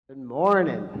Good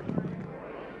morning.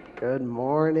 Good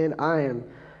morning. I am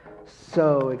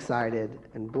so excited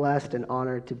and blessed and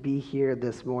honored to be here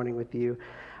this morning with you.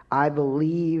 I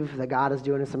believe that God is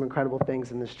doing some incredible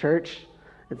things in this church.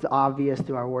 It's obvious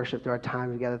through our worship, through our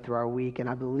time together, through our week, and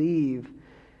I believe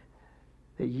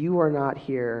that you are not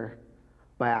here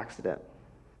by accident.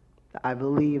 I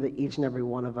believe that each and every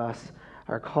one of us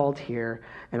are called here,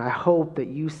 and I hope that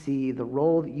you see the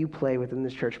role that you play within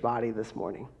this church body this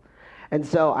morning. And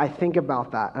so I think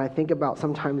about that, and I think about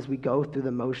sometimes we go through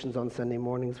the motions on Sunday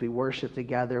mornings, we worship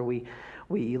together, we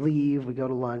leave, we go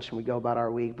to lunch, and we go about our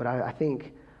week, but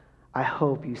I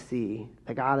hope you see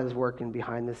that God is working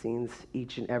behind the scenes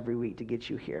each and every week to get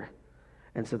you here.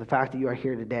 And so the fact that you are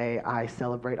here today, I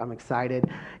celebrate, I'm excited.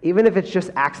 Even if it's just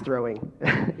axe throwing,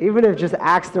 even if just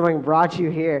axe throwing brought you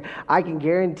here, I can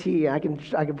guarantee, I can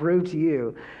prove to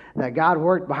you that God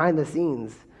worked behind the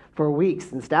scenes for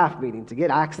weeks in staff meeting to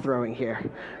get axe throwing here.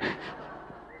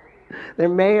 There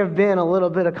may have been a little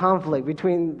bit of conflict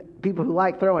between people who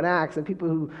like throwing axe and people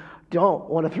who don't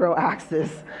want to throw axes.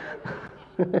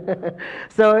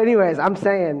 So anyways, I'm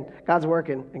saying God's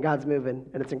working and God's moving,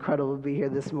 and it's incredible to be here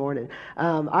this morning.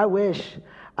 I wish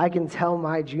I can tell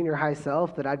my junior high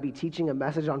self that I'd be teaching a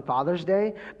message on Father's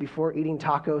Day before eating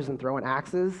tacos and throwing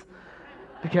axes,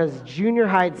 because junior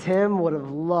high Tim would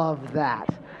have loved that.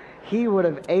 He would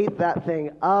have ate that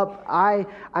thing up. I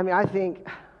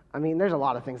mean, there's a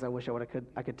lot of things I wish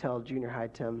I could tell junior high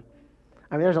Tim.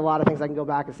 I mean, there's a lot of things I can go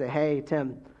back and say, hey,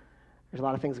 Tim, there's a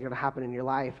lot of things that are going to happen in your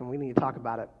life, and we need to talk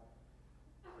about it.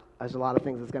 There's a lot of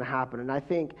things that's going to happen, and I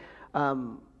think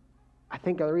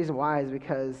the reason why is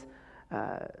because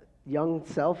young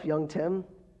Tim,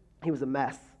 he was a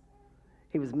mess.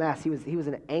 He was a mess. He was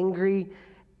an angry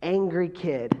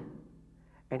kid,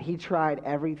 and he tried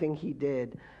everything he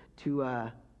did to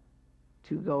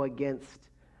go against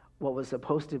what was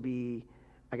supposed to be,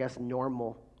 I guess,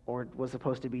 normal, or was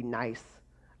supposed to be nice.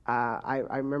 I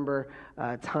remember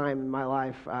a time in my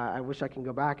life, I wish I can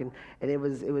go back, and it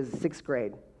was sixth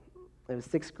grade. It was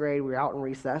sixth grade, we were out in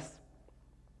recess,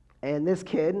 and this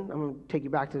kid, I'm going to take you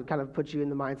back to kind of put you in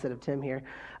the mindset of Tim here.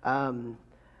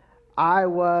 I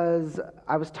was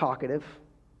talkative.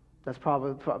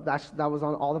 That was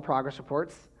on all the progress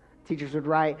reports. Teachers would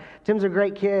write, Tim's a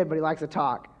great kid, but he likes to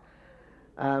talk.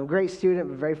 Great student,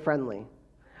 but very friendly.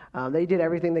 They did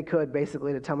everything they could,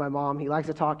 basically, to tell my mom, he likes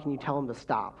to talk, can you tell him to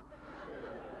stop?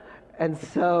 And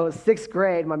so, sixth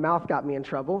grade, my mouth got me in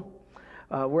trouble.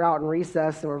 We're out in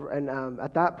recess, and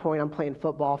at that point, I'm playing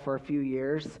football for a few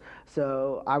years,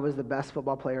 so I was the best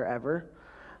football player ever.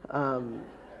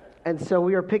 And so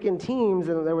we were picking teams,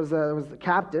 and there was the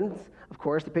captains, of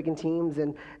course, the picking teams,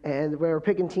 and we were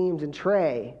picking teams, and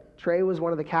Trey was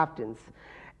one of the captains.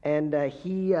 And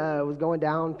he was going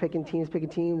down, picking teams,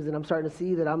 and I'm starting to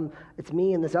see that it's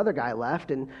me and this other guy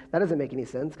left, and that doesn't make any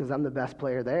sense because I'm the best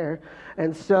player there.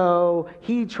 And so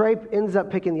Trey ends up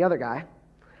picking the other guy,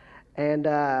 and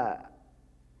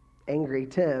angry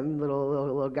Tim,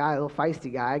 little guy, little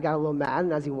feisty guy, got a little mad,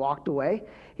 and as he walked away,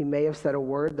 he may have said a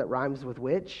word that rhymes with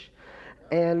witch,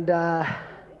 and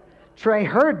Trey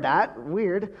heard that,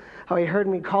 weird, how he heard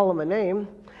me call him a name,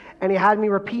 and he had me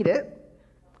repeat it.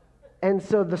 And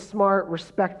so the smart,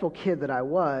 respectful kid that I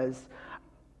was,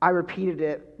 I repeated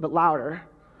it, but louder.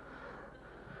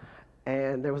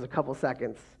 And there was a couple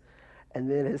seconds, and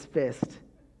then his fist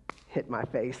hit my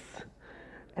face,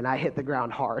 and I hit the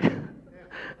ground hard.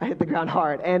 And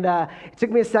it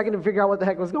took me a second to figure out what the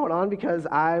heck was going on because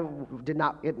I did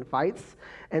not get in fights.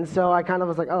 And so I kind of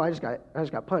was like, oh, I just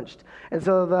got punched. And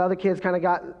so the other kids kind of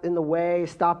got in the way,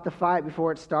 stopped the fight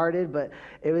before it started, but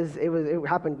it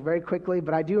happened very quickly.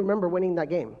 But I do remember winning that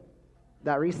game,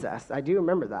 that recess. I do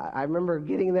remember that. I remember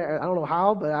getting there. I don't know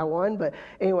how, but I won. But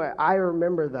anyway, I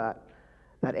remember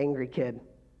that angry kid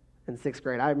in sixth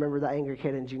grade. I remember that angry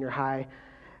kid in junior high.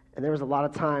 And there was a lot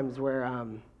of times where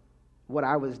what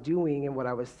I was doing and what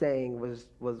I was saying was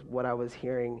what I was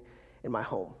hearing in my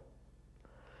home.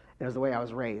 It was the way I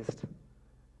was raised.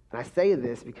 And I say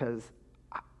this because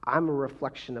I'm a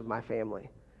reflection of my family.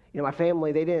 You know, my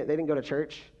family, they didn't go to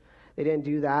church. They didn't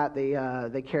do that.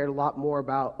 They cared a lot more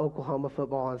about Oklahoma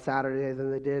football on Saturday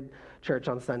than they did church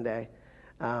on Sunday.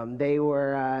 They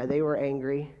were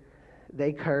angry.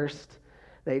 They cursed.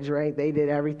 They drank. They did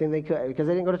everything they could because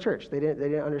they didn't go to church. They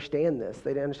didn't understand this.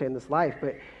 They didn't understand this life.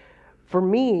 But for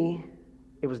me,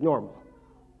 it was normal.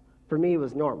 For me, it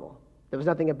was normal. There was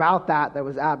nothing about that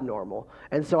was abnormal.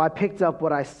 And so I picked up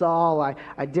what I saw,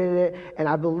 I did it, and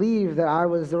I believe that I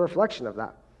was a reflection of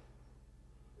that.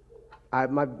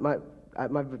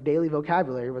 My daily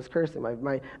vocabulary was cursing.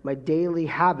 My daily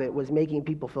habit was making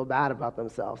people feel bad about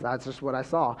themselves. That's just what I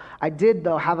saw. I did,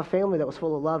 though, have a family that was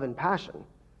full of love and passion.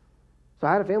 So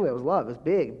I had a family that was love. It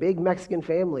was big Mexican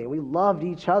family. We loved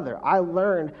each other. I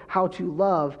learned how to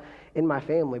love in my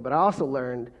family, but I also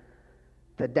learned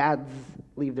that dads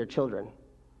leave their children.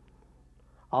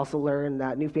 I also learned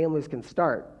that new families can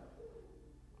start.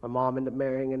 My mom ended up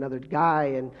marrying another guy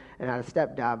and had a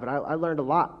stepdad, but I learned a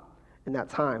lot in that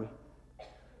time.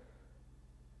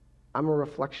 I'm a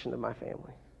reflection of my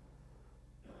family.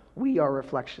 We are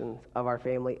reflections of our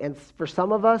family. And for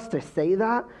some of us to say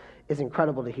that is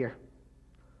incredible to hear.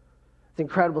 It's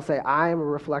incredible to say, I am a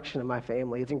reflection of my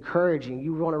family. It's encouraging.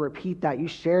 You want to repeat that. You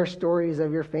share stories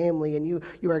of your family, and you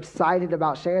are excited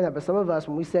about sharing that. But some of us,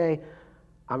 when we say,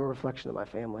 I'm a reflection of my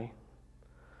family,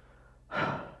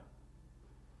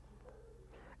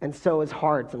 and so it's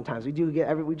hard sometimes. We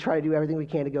try to do everything we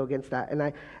can to go against that.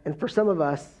 And for some of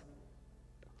us,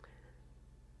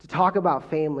 to talk about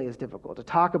family is difficult. To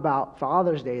talk about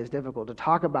Father's Day is difficult. To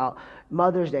talk about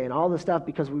Mother's Day and all this stuff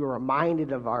because we were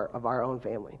reminded of our own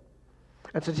family.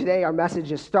 And so today our message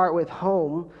is Start With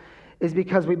Home, is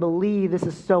because we believe this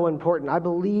is so important. I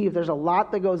believe there's a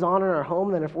lot that goes on in our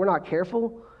home that if we're not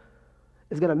careful,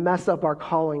 is going to mess up our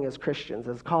calling as Christians,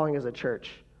 as calling as a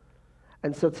church.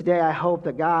 And so today I hope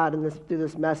that God, through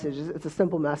this message, it's a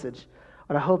simple message,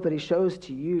 but I hope that He shows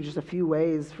to you just a few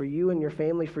ways for you and your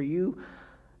family, for you,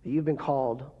 that you've been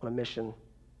called on a mission.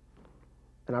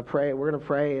 And I pray, we're going to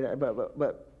pray,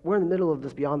 but we're in the middle of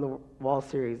this Beyond the Wall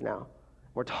series now.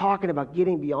 We're talking about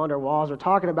getting beyond our walls. We're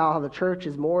talking about how the church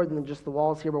is more than just the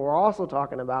walls here, but we're also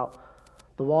talking about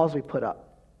the walls we put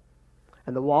up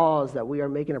and the walls that we are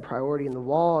making a priority and the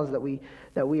walls that we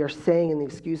are saying and the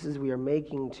excuses we are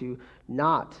making to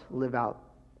not live out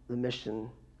the mission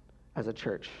as a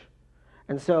church.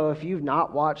 And so if you've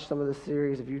not watched some of the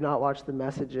series, if you've not watched the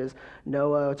messages,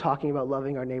 Noah talking about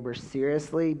loving our neighbors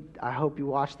seriously, I hope you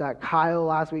watched that. Kyle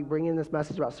last week bringing this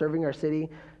message about serving our city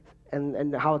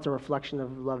and how it's a reflection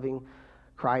of loving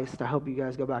Christ. I hope you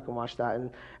guys go back and watch that.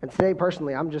 And today,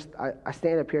 personally, I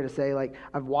stand up here to say, like,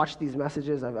 I've watched these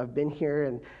messages, I've been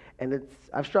here, and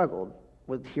I've struggled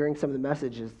with hearing some of the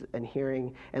messages and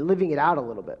hearing and living it out a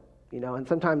little bit. And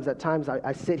sometimes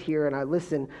I sit here and I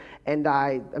listen and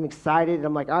I'm excited and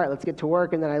I'm like, all right, let's get to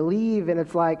work. And then I leave and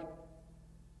it's like,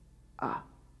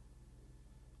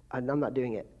 I'm not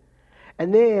doing it.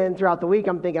 And then throughout the week,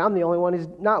 I'm thinking I'm the only one who's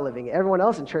not living it. Everyone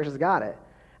else in church has got it.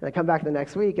 And I come back the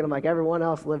next week and I'm like, everyone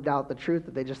else lived out the truth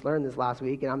that they just learned this last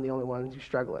week and I'm the only one who's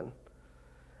struggling.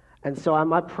 And so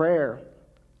my prayer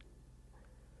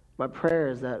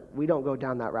is that we don't go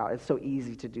down that route. It's so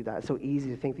easy to do that. It's so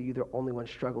easy to think that you're the only one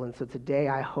struggling. So today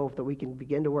I hope that we can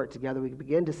begin to work together. We can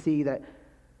begin to see that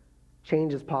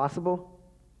change is possible.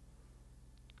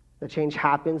 That change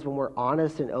happens when we're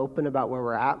honest and open about where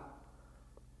we're at.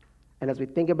 And as we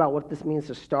think about what this means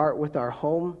to start with our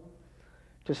home,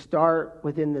 to start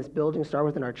within this building, start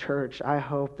within our church, I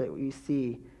hope that we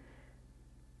see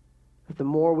that the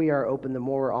more we are open, the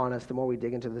more we're honest, the more we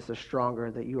dig into this, the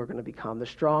stronger that you are going to become, the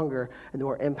stronger and the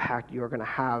more impact you are going to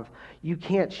have. You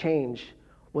can't change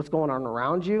what's going on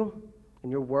around you in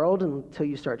your world until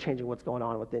you start changing what's going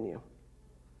on within you.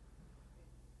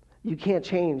 You can't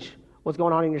change what's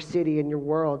going on in your city, in your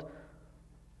world,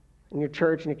 in your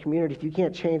church, in your community, if you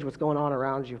can't change what's going on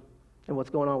around you and what's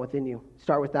going on within you.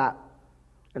 Start with that.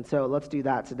 And so let's do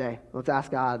that today. Let's ask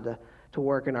God to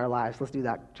work in our lives. Let's do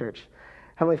that, church.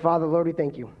 Heavenly Father, Lord, we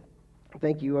thank you.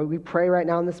 Thank you. We pray right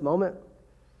now in this moment,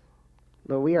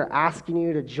 Lord, we are asking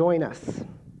you to join us.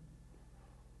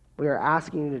 We are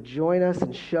asking you to join us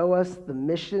and show us the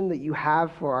mission that you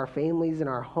have for our families and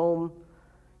our home.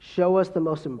 Show us the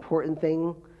most important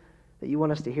thing that you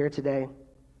want us to hear today.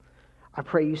 I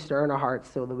pray you stir in our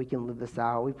hearts so that we can live this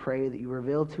out. We pray that you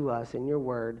reveal to us in your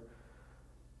word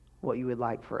what you would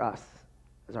like for us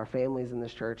as our families in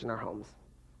this church and our homes.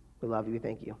 We love you. We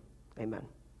thank you. Amen.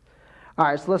 All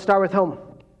right, so let's start with home.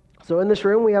 So in this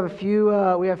room, we have a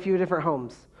few different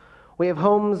homes. We have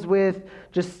homes with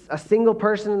just a single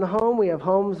person in the home. We have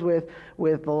homes with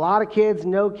a lot of kids,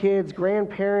 no kids,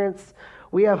 grandparents.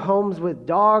 We have homes with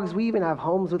dogs. We even have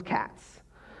homes with cats.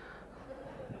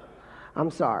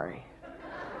 I'm sorry.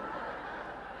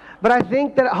 But I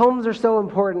think that homes are so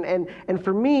important. And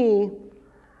for me,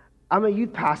 I'm a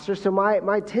youth pastor, so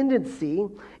my tendency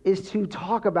is to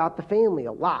talk about the family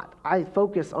a lot. I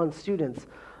focus on students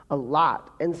a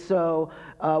lot. And so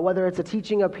whether it's a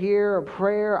teaching up here or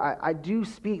prayer, I do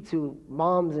speak to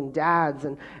moms and dads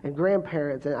and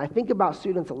grandparents, and I think about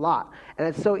students a lot. And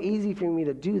it's so easy for me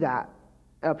to do that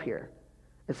up here.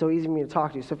 It's so easy for me to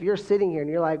talk to you. So if you're sitting here and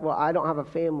you're like, well, I don't have a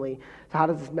family, so how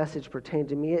does this message pertain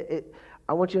to me?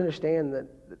 I want you to understand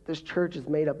that this church is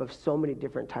made up of so many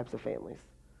different types of families.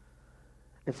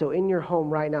 And so in your home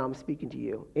right now, I'm speaking to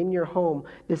you. In your home,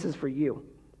 this is for you.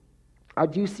 I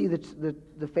do see the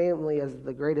family as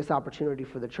the greatest opportunity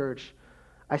for the church.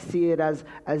 I see it as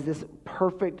this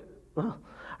perfect,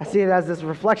 I see it as this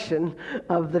reflection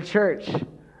of the church.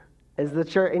 As the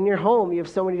church, in your home, you have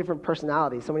so many different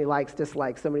personalities, so many likes,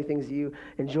 dislikes, so many things you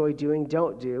enjoy doing,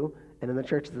 don't do, and in the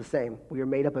church is the same. We are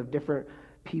made up of different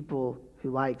people who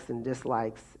likes and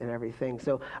dislikes and everything.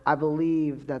 So I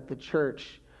believe that the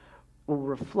church will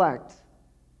reflect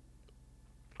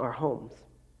our homes.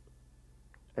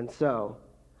 And so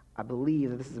I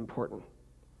believe that this is important.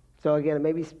 So again, it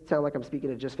may sound like I'm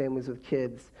speaking to just families with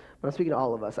kids, but I'm speaking to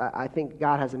all of us. I think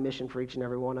God has a mission for each and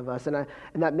every one of us. And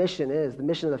that mission is, the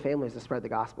mission of the family is to spread the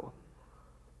gospel.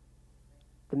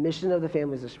 The mission of the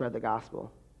family is to spread the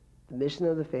gospel. The mission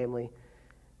of the family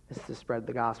is to spread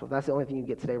the gospel. If that's the only thing you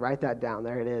get today, write that down.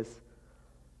 There it is.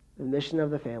 The mission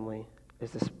of the family is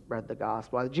to spread the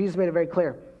gospel. Jesus made it very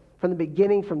clear. From the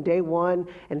beginning, from day one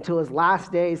until his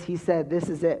last days, he said, this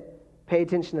is it. Pay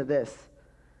attention to this.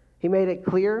 He made it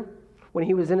clear when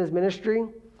he was in his ministry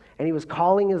and he was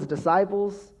calling his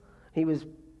disciples. He was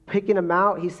picking them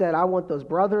out. He said, I want those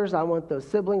brothers. I want those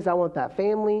siblings. I want that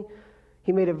family.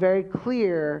 He made it very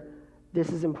clear this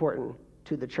is important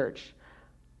to the church.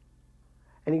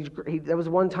 And there was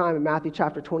one time in Matthew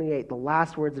chapter 28, the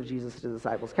last words of Jesus to the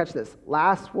disciples. Catch this.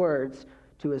 Last words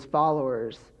to his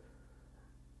followers.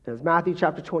 It was Matthew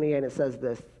chapter 28, and it says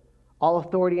this. All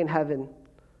authority in heaven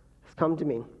has come to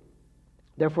me.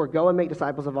 Therefore, go and make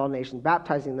disciples of all nations,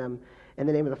 baptizing them in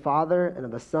the name of the Father and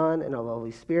of the Son and of the Holy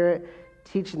Spirit,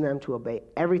 teaching them to obey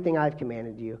everything I've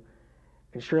commanded you.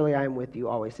 And surely I am with you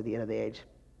always to the end of the age.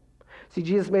 See,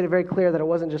 Jesus made it very clear that it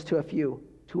wasn't just to a few,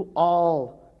 to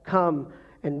all come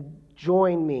and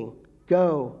join me.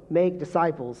 Go, make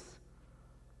disciples.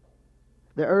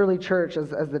 The early church, as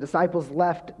the disciples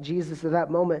left Jesus at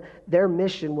that moment, their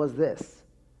mission was this.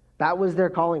 That was their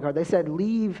calling card. They said,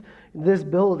 leave this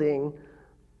building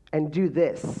and do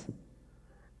this.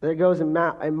 There it goes in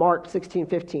Mark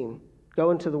 16:15.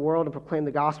 Go into the world and proclaim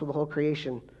the gospel to the whole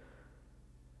creation.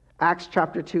 Acts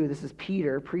chapter 2, this is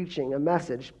Peter preaching a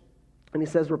message. And he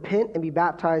says, repent and be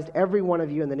baptized, every one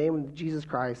of you, in the name of Jesus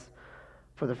Christ,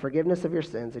 for the forgiveness of your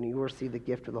sins, and you will receive the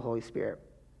gift of the Holy Spirit.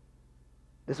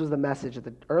 This was the message that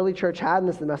the early church had, and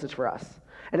this is the message for us.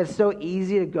 And it's so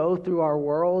easy to go through our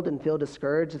world and feel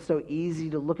discouraged. It's so easy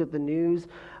to look at the news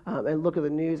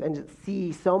and just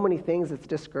see so many things that's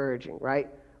discouraging, right?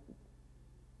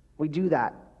 We do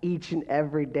that each and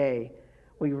every day.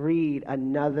 We read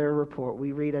another report.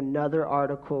 We read another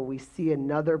article. We see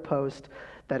another post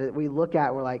that we look at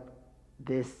and we're like,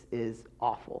 this is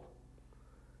awful.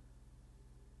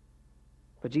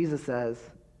 But Jesus says,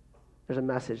 there's a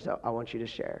message that I want you to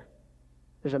share.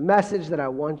 There's a message that I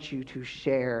want you to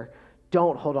share.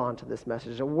 Don't hold on to this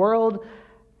message. The world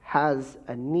has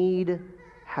a need,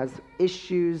 has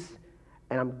issues,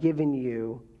 and I'm giving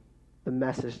you the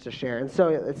message to share. And so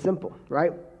it's simple,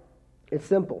 right? It's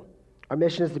simple. Our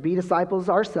mission is to be disciples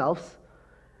ourselves,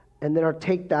 and then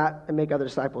take that and make other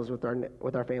disciples with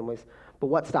our families. But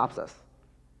what stops us?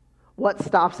 What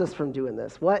stops us from doing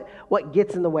this? What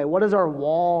gets in the way? What is our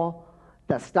wall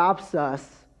that stops us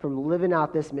from living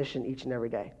out this mission each and every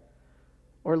day?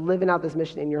 Or living out this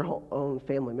mission in your own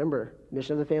family. Remember, the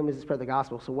mission of the family is to spread the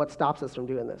gospel. So what stops us from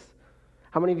doing this?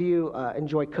 How many of you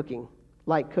enjoy cooking?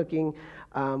 Like cooking,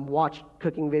 watch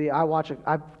cooking video.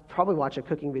 I probably watch a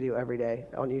cooking video every day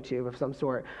on YouTube of some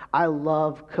sort. I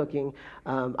love cooking.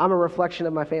 I'm a reflection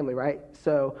of my family, right?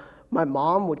 So my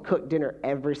mom would cook dinner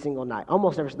every single night,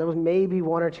 almost every. There was maybe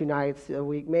 1 or 2 nights a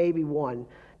week, maybe one,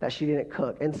 that she didn't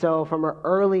cook. And so from an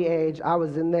early age, I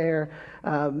was in there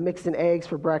mixing eggs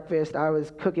for breakfast. I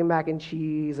was cooking mac and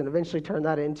cheese, and eventually turned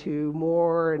that into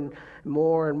more and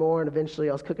more and more. And eventually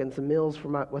I was cooking some meals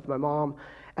with my mom.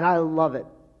 And I love it.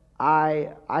 I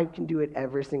can do it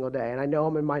every single day. And I know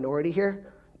I'm in minority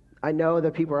here. I know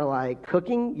that people are like,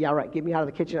 cooking? Yeah, right, get me out of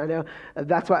the kitchen. I know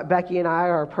that's why Becky and I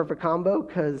are a perfect combo,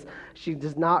 because she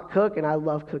does not cook and I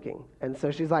love cooking. And so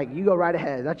she's like, you go right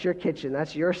ahead. That's your kitchen.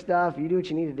 That's your stuff. You do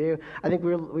what you need to do. I think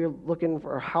we were looking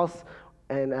for a house,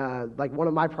 and like one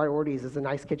of my priorities is a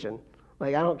nice kitchen.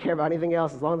 Like, I don't care about anything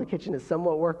else as long as the kitchen is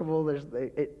somewhat workable.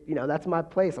 That's my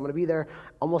place. I'm going to be there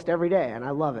almost every day, and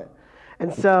I love it.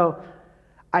 And so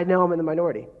I know I'm in the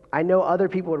minority. I know other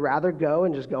people would rather go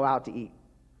and just go out to eat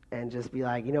and just be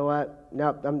like, you know what?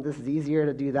 Nope, this is easier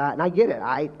to do that. And I get it.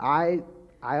 I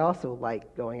I also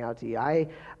like going out to eat.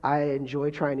 I enjoy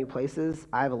trying new places.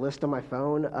 I have a list on my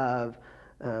phone of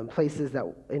places that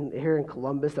here in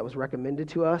Columbus that was recommended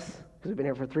to us because we've been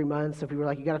here for 3 months. So people were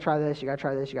like, you got to try this, you got to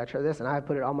try this, you got to try this. And I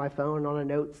put it on my phone on the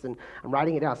notes, and I'm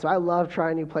writing it down. So I love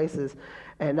trying new places.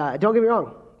 And don't get me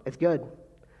wrong, it's good.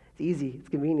 It's easy. It's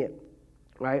convenient,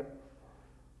 right?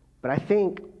 But I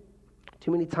think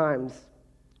too many times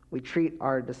we treat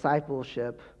our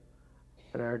discipleship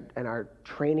and our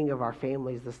training of our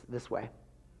families this way.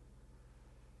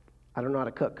 I don't know how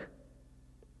to cook.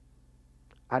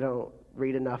 I don't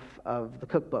read enough of the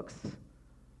cookbooks.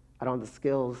 I don't have the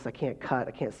skills. I can't cut.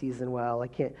 I can't season well. I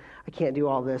can't do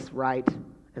all this right.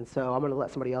 And so I'm going to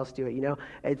let somebody else do it. You know,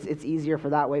 it's easier for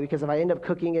that way, because if I end up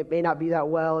cooking, it may not be that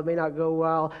well. It may not go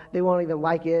well. They won't even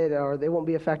like it, or they won't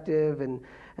be effective, and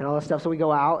all that stuff. So we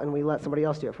go out and we let somebody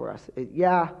else do it for us.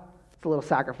 It's a little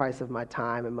sacrifice of my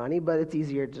time and money, but it's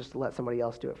easier just to let somebody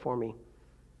else do it for me.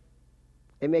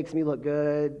 It makes me look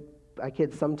good. My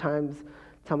kids sometimes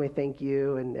tell me thank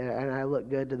you, and I look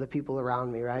good to the people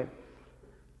around me, right?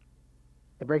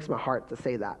 It breaks my heart to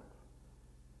say that.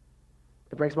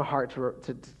 It breaks my heart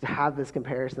to have this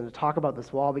comparison, to talk about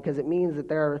this wall, because it means that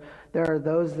there are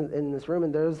those in this room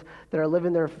and those that are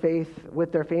living their faith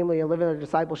with their family and living their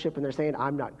discipleship, and they're saying,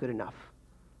 I'm not good enough.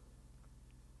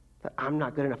 That I'm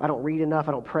not good enough. I don't read enough.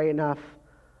 I don't pray enough.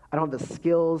 I don't have the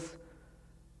skills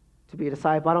to be a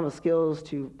disciple. I don't have the skills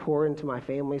to pour into my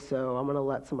family, so I'm going to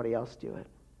let somebody else do it.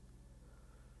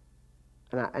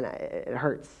 And it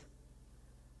hurts.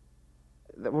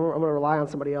 I'm going to rely on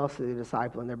somebody else to be a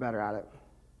disciple, and they're better at it.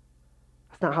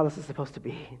 That's not how this is supposed to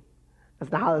be.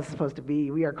 That's not how this is supposed to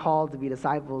be. We are called to be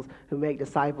disciples who make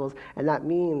disciples, and that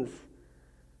means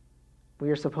we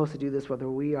are supposed to do this whether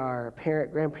we are a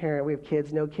parent, grandparent, we have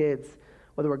kids, no kids,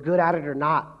 whether we're good at it or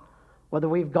not, whether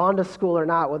we've gone to school or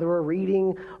not, whether we're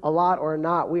reading a lot or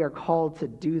not, we are called to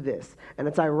do this. And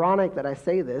it's ironic that I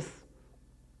say this,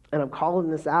 and I'm calling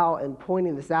this out and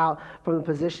pointing this out from the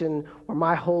position where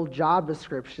my whole job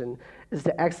description is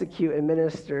to execute and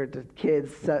minister to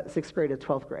kids 6th grade to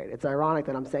 12th grade. It's ironic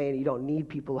that I'm saying you don't need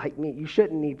people like me. You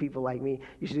shouldn't need people like me.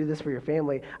 You should do this for your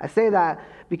family. I say that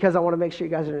because I want to make sure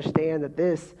you guys understand that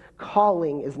this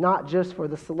calling is not just for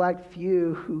the select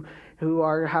few who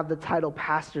have the title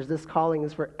pastors. This calling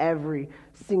is for every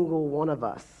single one of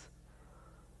us.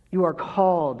 You are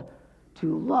called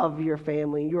to love your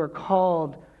family. You are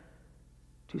called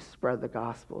to spread the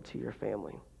gospel to your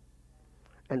family.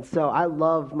 And so I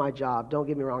love my job. Don't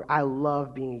get me wrong. I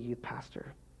love being a youth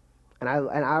pastor. And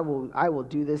I will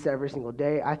do this every single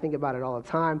day. I think about it all the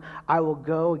time. I will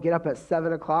get up at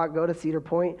 7 o'clock, go to Cedar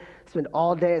Point, spend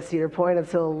all day at Cedar Point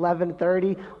until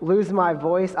 11:30, lose my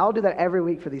voice. I'll do that every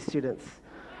week for these students.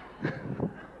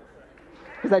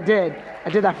 Because I did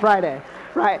that Friday,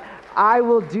 right? I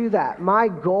will do that. My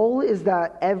goal is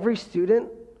that every student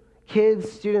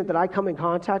that I come in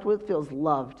contact with feels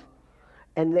loved.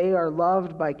 And they are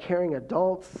loved by caring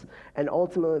adults, and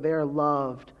ultimately they are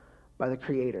loved by the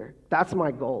Creator. That's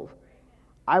my goal.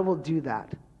 I will do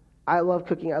that. I love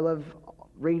cooking. I love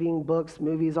reading books,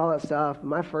 movies, all that stuff.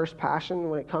 My first passion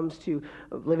when it comes to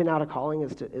living out a calling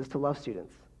is to love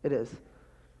students. It is.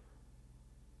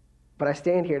 But I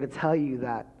stand here to tell you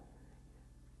that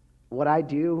what I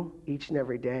do each and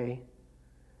every day,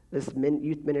 this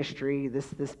youth ministry,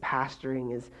 this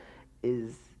pastoring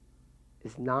is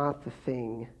not the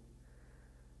thing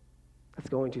that's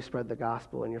going to spread the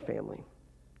gospel in your family.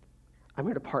 I'm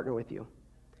here to partner with you.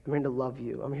 I'm here to love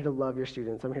you. I'm here to love your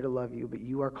students. I'm here to love you. But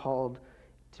you are called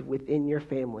to, within your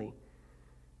family,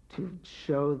 to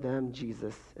show them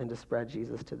Jesus and to spread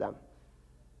Jesus to them.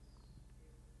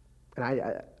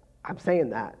 And I'm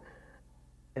saying that,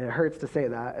 and it hurts to say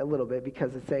that a little bit,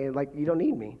 because it's saying, like, you don't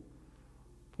need me.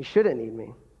 You shouldn't need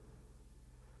me.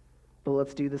 But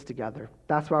let's do this together.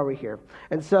 That's why we're here.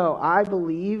 And so I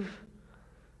believe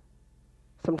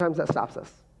sometimes that stops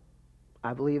us.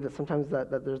 I believe that sometimes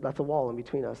that's a wall in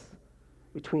between us,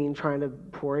 between trying to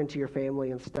pour into your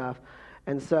family and stuff.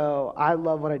 And so I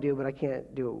love what I do, but I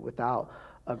can't do it without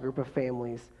a group of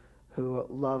families who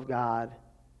love God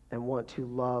and want to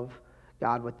love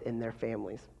God within their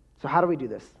families. So how do we do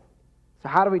this?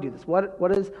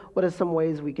 What is some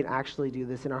ways we can actually do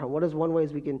this in our home? What is one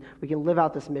ways we can live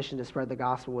out this mission to spread the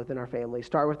gospel within our family?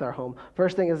 Start with our home.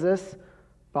 First thing is this: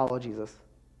 follow Jesus.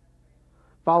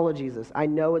 Follow Jesus. I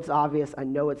know it's obvious. I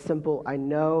know it's simple. I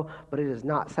know, but it is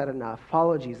not said enough.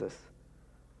 Follow Jesus.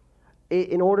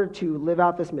 In order to live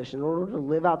out this mission, in order to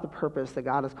live out the purpose that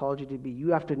God has called you to be, you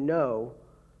have to know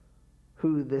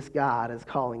who this God is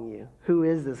calling you. Who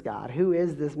is this God? Who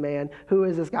is this man? Who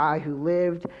is this guy who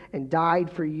lived and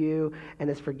died for you and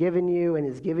has forgiven you and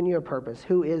has given you a purpose?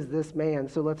 Who is this man?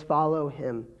 So let's follow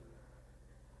him.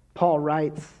 Paul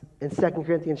writes in 2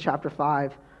 Corinthians chapter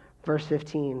 5, verse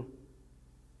 15,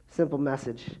 simple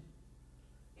message.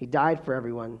 He died for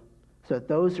everyone, so that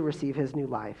those who receive his new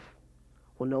life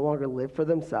will no longer live for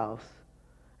themselves.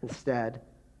 Instead,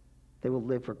 they will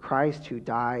live for Christ who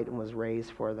died and was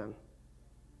raised for them.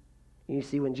 And you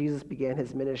see, when Jesus began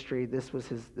his ministry,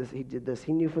 he did this.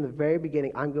 He knew from the very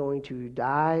beginning, I'm going to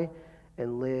die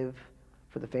and live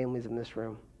for the families in this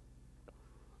room.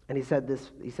 And he said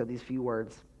these few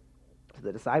words to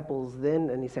the disciples then,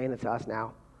 and he's saying it to us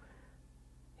now.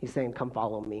 He's saying, come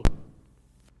follow me.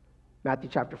 Matthew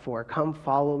chapter 4, come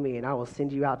follow me and I will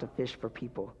send you out to fish for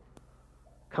people.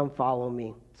 Come follow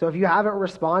me. So if you haven't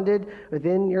responded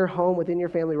within your home, within your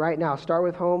family right now, start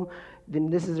with home, then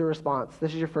this is a response.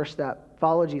 This is your first step.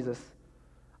 Follow Jesus.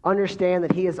 Understand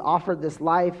that he has offered this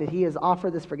life, that he has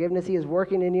offered this forgiveness, he is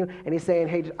working in you, and he's saying,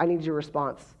 hey, I need your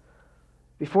response.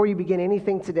 Before you begin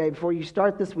anything today, before you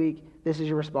start this week, this is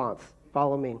your response.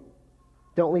 Follow me.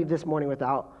 Don't leave this morning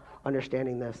without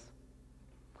understanding this.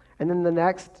 And then the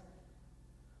next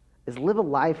is live a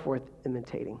life worth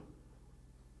imitating.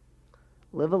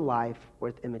 Live a life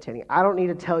worth imitating. I don't need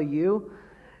to tell you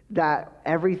that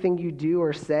everything you do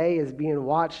or say is being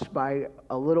watched by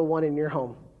a little one in your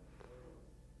home.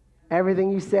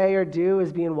 Everything you say or do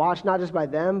is being watched not just by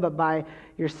them, but by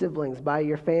your siblings, by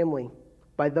your family,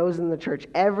 by those in the church.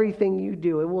 Everything you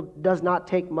do, does not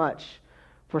take much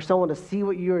for someone to see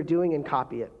what you are doing and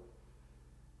copy it.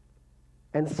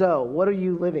 And so, what are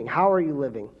you living? How are you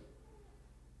living?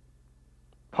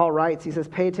 Paul writes, he says,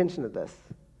 pay attention to this.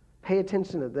 Pay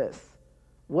attention to this.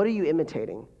 What are you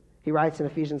imitating? He writes in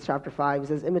Ephesians chapter 5, he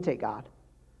says, imitate God.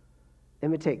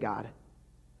 Imitate God.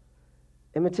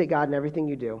 Imitate God in everything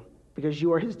you do, because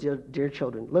you are his dear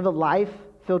children. Live a life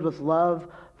filled with love,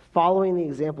 following the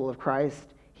example of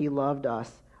Christ. He loved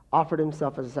us, offered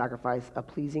himself as a sacrifice, a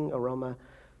pleasing aroma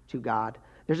to God.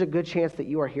 There's a good chance that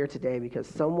you are here today because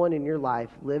someone in your life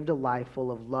lived a life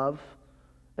full of love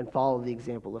and followed the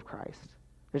example of Christ.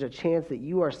 There's a chance that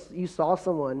you saw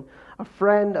someone, a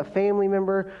friend, a family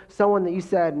member, someone that you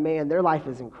said, man, their life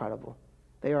is incredible.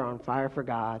 They are on fire for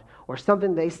God. Or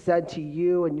something they said to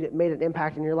you and it made an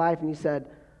impact in your life and you said,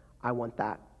 I want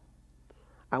that.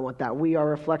 I want that. We are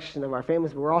a reflection of our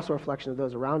families, but we're also a reflection of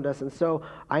those around us. And so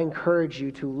I encourage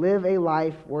you to live a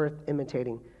life worth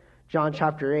imitating. John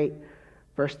chapter 8,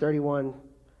 verse 31,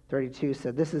 32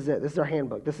 said, this is it. This is our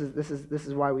handbook. This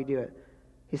is why we do it.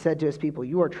 He said to his people,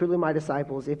 you are truly my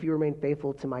disciples if you remain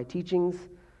faithful to my teachings,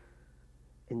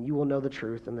 and you will know the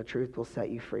truth, and the truth will set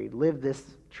you free. Live this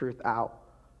truth out.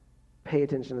 Pay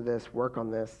attention to this. Work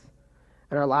on this.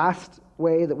 And our last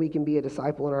way that we can be a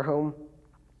disciple in our home,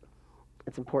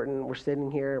 it's important. We're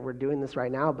sitting here. We're doing this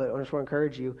right now, but I just want to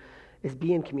encourage you, is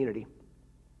be in community.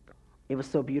 It was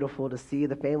so beautiful to see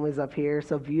the families up here,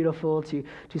 so beautiful to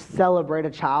celebrate a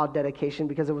child dedication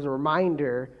because it was a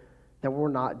reminder that we're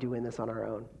not doing this on our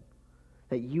own,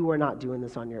 that you are not doing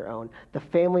this on your own. The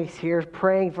families here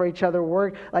praying for each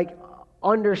other,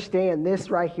 understand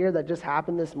this right here that just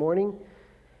happened this morning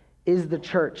is the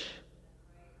church.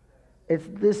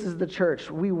 This is the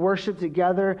church. We worship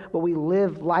together, but we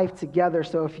live life together.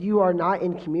 So if you are not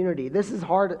in community, this is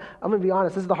hard. I'm going to be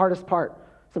honest, this is the hardest part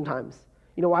sometimes.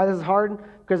 You know why this is hard?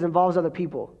 Because it involves other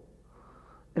people.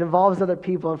 It involves other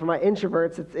people, and for my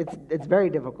introverts, it's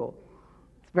very difficult.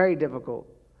 Very difficult.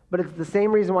 But it's the same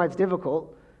reason why it's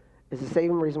difficult. It's the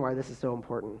same reason why this is so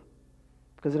important.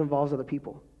 Because it involves other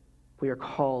people. We are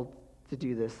called to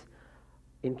do this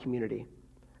in community.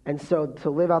 And so to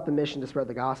live out the mission to spread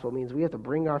the gospel means we have to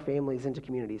bring our families into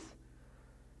communities.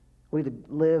 We have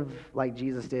to live like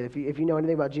Jesus did. If you know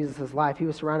anything about Jesus' life, he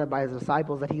was surrounded by his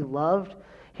disciples that he loved.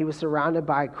 He was surrounded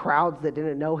by crowds that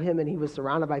didn't know him, and he was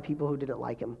surrounded by people who didn't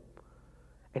like him.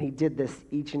 And he did this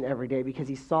each and every day because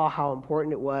he saw how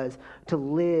important it was to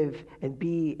live and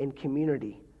be in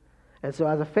community. And so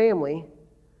as a family,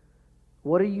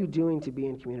 what are you doing to be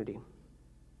in community?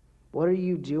 What are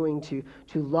you doing to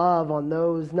love on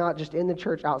those not just in the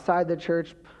church, outside the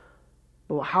church,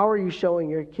 but how are you showing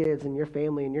your kids and your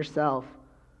family and yourself?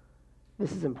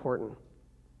 This is important.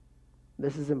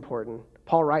 This is important.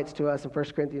 Paul writes to us in 1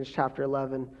 Corinthians chapter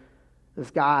 11,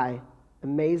 this guy,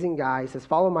 amazing guy, he says,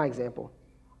 follow my example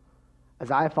as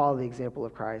I follow the example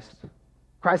of Christ.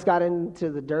 Christ got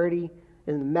into the dirty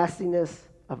and the messiness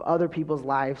of other people's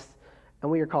lives,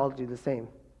 and we are called to do the same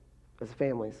as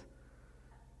families.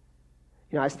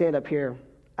 You know, I stand up here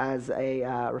as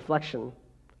a reflection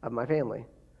of my family.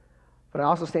 But I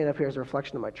also stand up here as a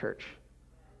reflection of my church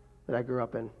that I grew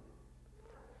up in.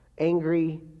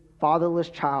 Angry, fatherless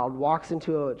child walks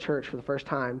into a church for the first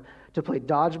time to play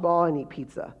dodgeball and eat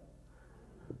pizza,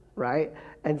 right?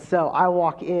 And so I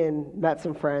walk in, met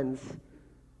some friends,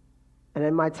 and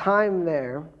in my time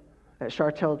there at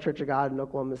Chartel Church of God in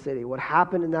Oklahoma City, what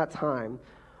happened in that time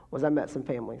was I met some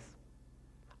families.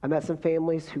 I met some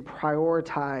families who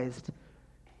prioritized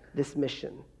this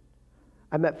mission.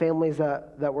 I met families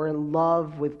that were in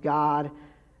love with God,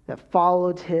 that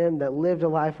followed him, that lived a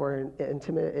life we're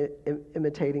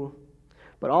imitating,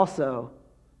 but also,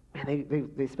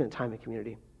 man, they spent time in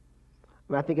community.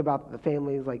 I mean, I think about the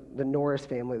families like the Norris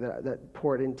family that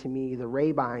poured into me, the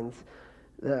Rabines.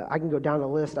 I can go down the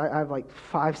list. I have like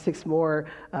 5, 6 more,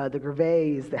 the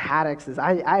Gervais, the Haddixes.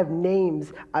 I have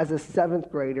names as a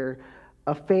 7th grader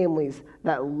of families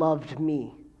that loved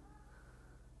me.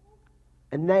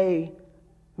 And they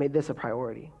made this a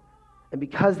priority. And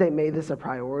because they made this a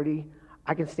priority,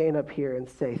 I can stand up here and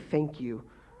say, thank you.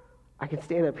 I can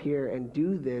stand up here and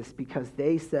do this because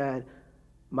they said,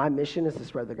 my mission is to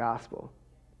spread the gospel.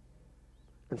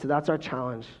 And so that's our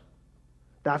challenge.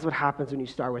 That's what happens when you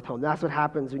start with home. That's what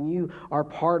happens when you are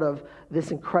part of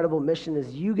this incredible mission,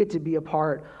 is you get to be a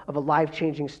part of a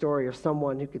life-changing story of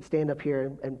someone who could stand up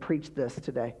here and preach this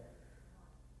today.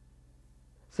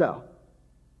 So,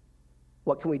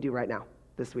 what can we do right now,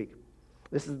 this week?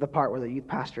 This is the part where the youth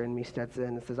pastor in me steps in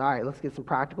and says, all right, let's get some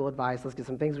practical advice. Let's get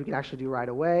some things we can actually do right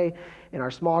away. In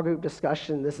our small group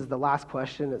discussion, this is the last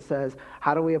question. It says,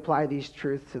 how do we apply these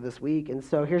truths to this week? And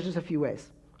so here's just a few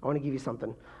ways. I want to give you something.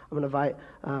 I'm going to invite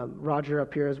Roger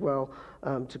up here as well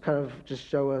to kind of just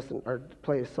show us or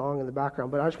play a song in the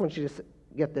background. But I just want you to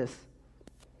get this.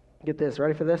 Get this.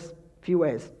 Ready for this? A few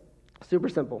ways. Super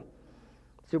simple.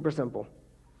 Super simple.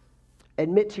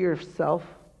 Admit to yourself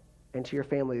and to your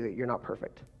family that you're not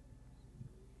perfect.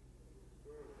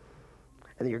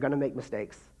 And that you're going to make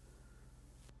mistakes.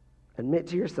 Admit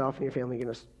to yourself and your family you're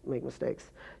going to make mistakes.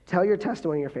 Tell your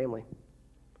testimony to your family.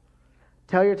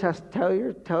 Tell your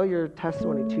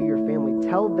testimony to your family.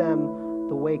 Tell them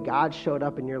the way God showed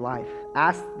up in your life.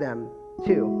 Ask them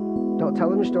too. Don't tell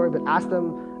them your story, but ask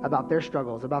them about their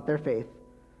struggles, about their faith.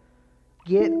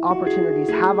 Get opportunities,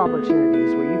 have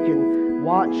opportunities where you can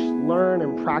watch, learn,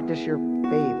 and practice your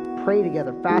faith. Pray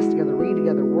together, fast together, read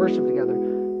together, worship together.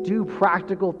 Do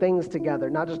practical things together,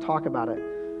 not just talk about it.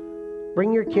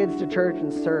 Bring your kids to church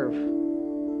and serve.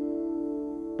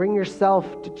 Bring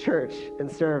yourself to church and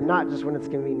serve, not just when it's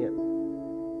convenient.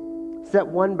 Set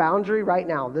one boundary right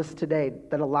now, today,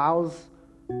 that allows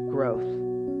growth.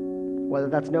 Whether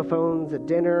that's no phones at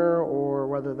dinner or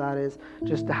whether that is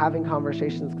just having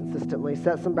conversations consistently.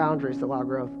 Set some boundaries to allow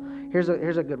growth. Here's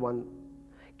a good one.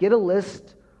 Get a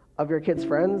list of your kids'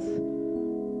 friends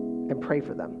and pray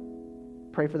for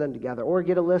them. Pray for them together. Or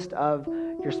get a list of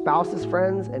your spouse's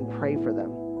friends and pray for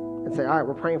them. And say, all right,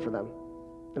 we're praying for them.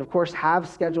 And of course, have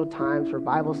scheduled times for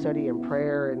Bible study and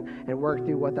prayer and work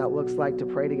through what that looks like to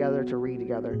pray together, to read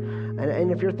together.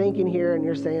 And if you're thinking here and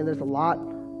you're saying there's a lot,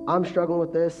 I'm struggling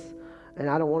with this, and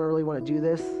I don't really want to do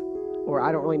this, or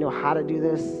I don't really know how to do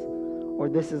this, or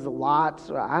this is a lot,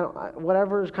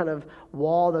 whatever kind of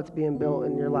wall that's being built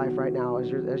in your life right now, as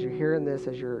you're hearing this,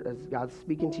 as God's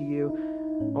speaking to you,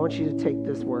 I want you to take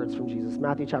these words from Jesus,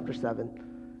 Matthew chapter 7.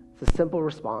 It's a simple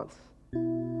response.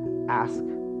 Ask.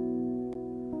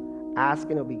 Ask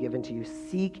and it will be given to you.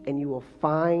 Seek and you will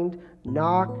find.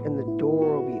 Knock and the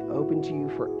door will be open to you.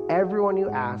 For everyone who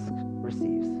asks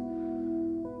receives.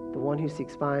 The one who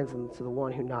seeks finds, and to the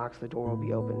one who knocks, the door will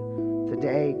be open.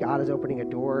 Today, God is opening a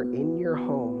door in your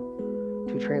home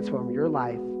to transform your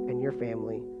life and your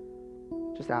family.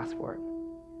 Just ask for it.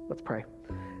 Let's pray.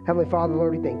 Heavenly Father,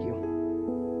 Lord, we thank you.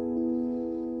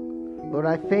 Lord,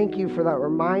 I thank you for that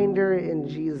reminder in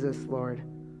Jesus, Lord.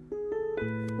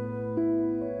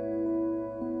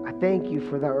 I thank you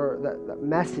for that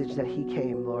message that he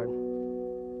came, Lord.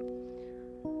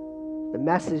 The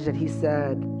message that he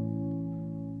said,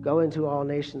 go into all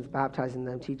nations, baptizing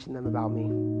them, teaching them about me.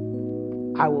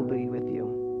 I will be with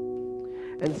you.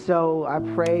 And so I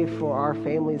pray for our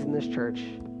families in this church,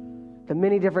 the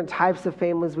many different types of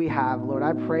families we have, Lord.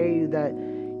 I pray that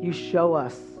you show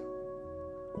us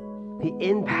the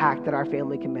impact that our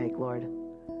family can make, Lord,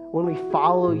 when we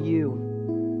follow you.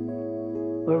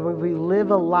 Lord, when we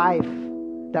live a life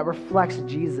that reflects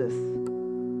Jesus.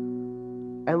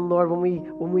 And Lord,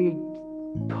 when we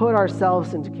put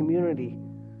ourselves into community,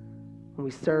 when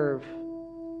we serve,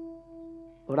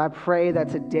 Lord, I pray that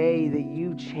today that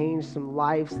you change some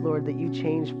lives, Lord, that you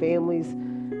change families,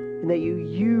 and that you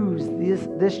use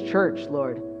this church,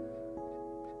 Lord.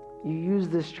 You use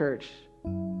this church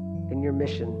in your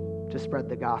mission to spread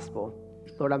the gospel.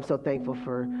 Lord, I'm so thankful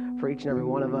for each and every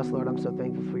one of us. Lord, I'm so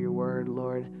thankful for your word.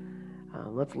 Lord,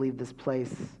 let's leave this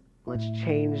place. Let's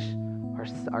change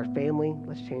our family.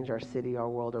 Let's change our city, our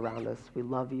world around us. We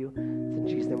love you. It's in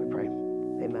Jesus' name we pray.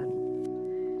 Amen.